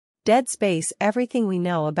Dead Space: Everything We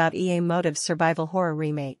Know About EA Motive Survival Horror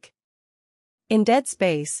Remake. In Dead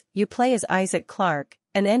Space, you play as Isaac Clarke,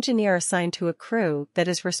 an engineer assigned to a crew that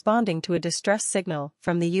is responding to a distress signal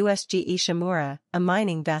from the USG Ishimura, a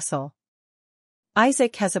mining vessel.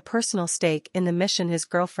 Isaac has a personal stake in the mission. His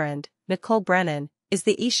girlfriend, Nicole Brennan, is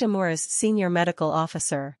the Ishimura's senior medical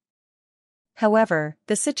officer. However,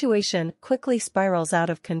 the situation quickly spirals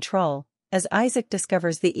out of control, as Isaac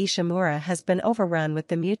discovers the Ishimura has been overrun with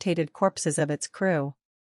the mutated corpses of its crew.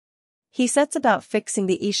 He sets about fixing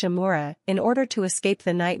the Ishimura in order to escape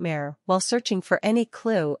the nightmare while searching for any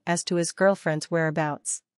clue as to his girlfriend's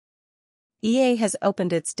whereabouts. EA has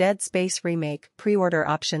opened its Dead Space Remake pre-order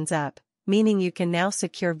options up, meaning you can now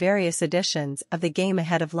secure various editions of the game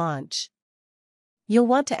ahead of launch. You'll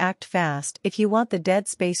want to act fast if you want the Dead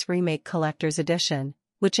Space Remake Collector's Edition,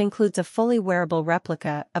 which includes a fully wearable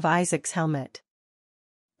replica of Isaac's helmet.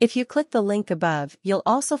 If you click the link above, you'll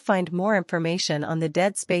also find more information on the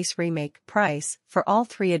Dead Space Remake price for all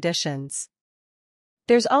three editions.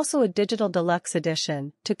 There's also a Digital Deluxe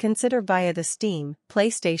Edition to consider via the Steam,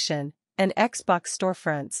 PlayStation, and Xbox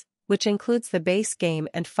storefronts, which includes the base game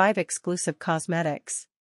and 5 exclusive cosmetics.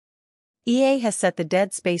 EA has set the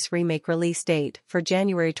Dead Space Remake release date for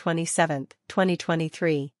January 27,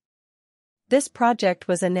 2023. This project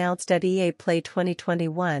was announced at EA Play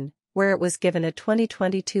 2021, where it was given a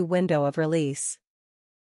 2022 window of release.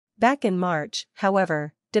 Back in March,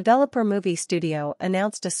 however, developer Movie Studio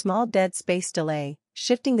announced a small Dead Space delay,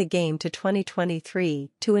 shifting the game to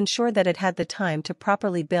 2023 to ensure that it had the time to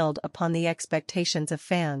properly build upon the expectations of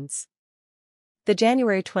fans. The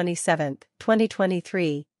January 27,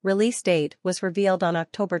 2023, release date was revealed on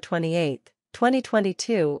October 28,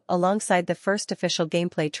 2022, alongside the first official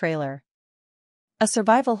gameplay trailer. A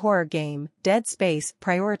survival horror game, Dead Space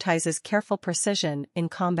prioritizes careful precision in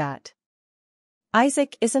combat.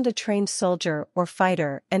 Isaac isn't a trained soldier or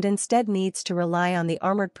fighter and instead needs to rely on the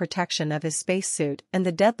armored protection of his spacesuit and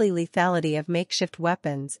the deadly lethality of makeshift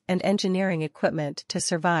weapons and engineering equipment to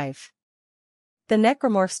survive. The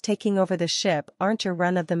necromorphs taking over the ship aren't your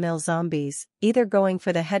run-of-the-mill zombies, either going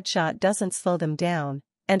for the headshot doesn't slow them down,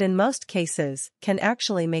 and in most cases, can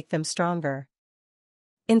actually make them stronger.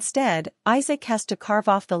 Instead, Isaac has to carve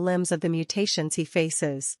off the limbs of the mutations he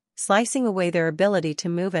faces, slicing away their ability to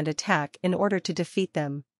move and attack in order to defeat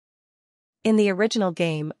them. In the original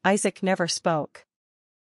game, Isaac never spoke.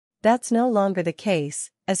 That's no longer the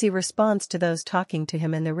case, as he responds to those talking to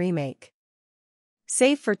him in the remake.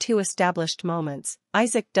 Save for 2 established moments,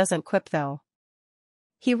 Isaac doesn't quip though.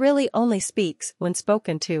 He really only speaks when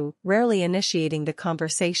spoken to, rarely initiating the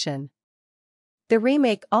conversation. The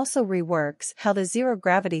remake also reworks how the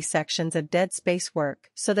zero-gravity sections of Dead Space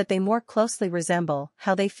work so that they more closely resemble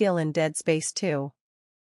how they feel in Dead Space 2.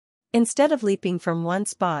 Instead of leaping from one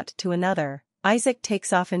spot to another, Isaac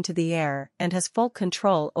takes off into the air and has full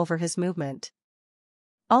control over his movement.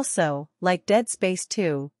 Also, like Dead Space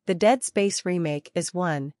 2, the Dead Space Remake is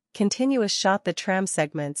one continuous shot. The tram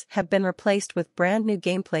segments have been replaced with brand new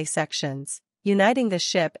gameplay sections, uniting the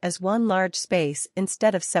ship as one large space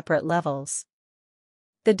instead of separate levels.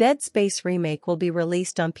 The Dead Space Remake will be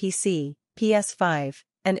released on PC, PS5,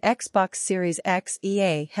 and Xbox Series X.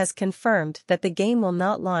 EA has confirmed that the game will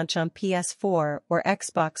not launch on PS4 or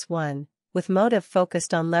Xbox One, with Motive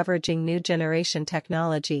focused on leveraging new generation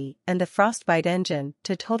technology and the Frostbite engine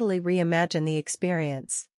to totally reimagine the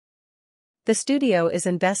experience. The studio is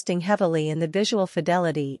investing heavily in the visual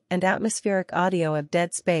fidelity and atmospheric audio of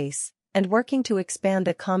Dead Space, and working to expand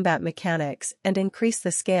the combat mechanics and increase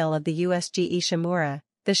the scale of the USG Ishimura.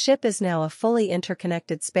 The ship is now a fully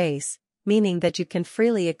interconnected space, meaning that you can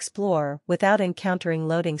freely explore without encountering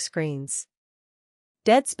loading screens.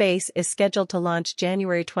 Dead Space is scheduled to launch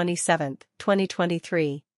January 27,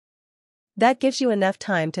 2023. That gives you enough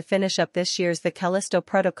time to finish up this year's The Callisto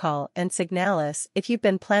Protocol and Signalis if you've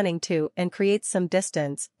been planning to, and create some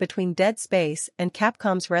distance between Dead Space and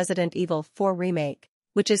Capcom's Resident Evil 4 remake,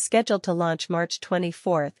 which is scheduled to launch March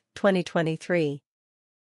 24, 2023.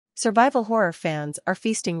 Survival horror fans are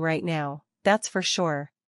feasting right now, that's for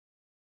sure.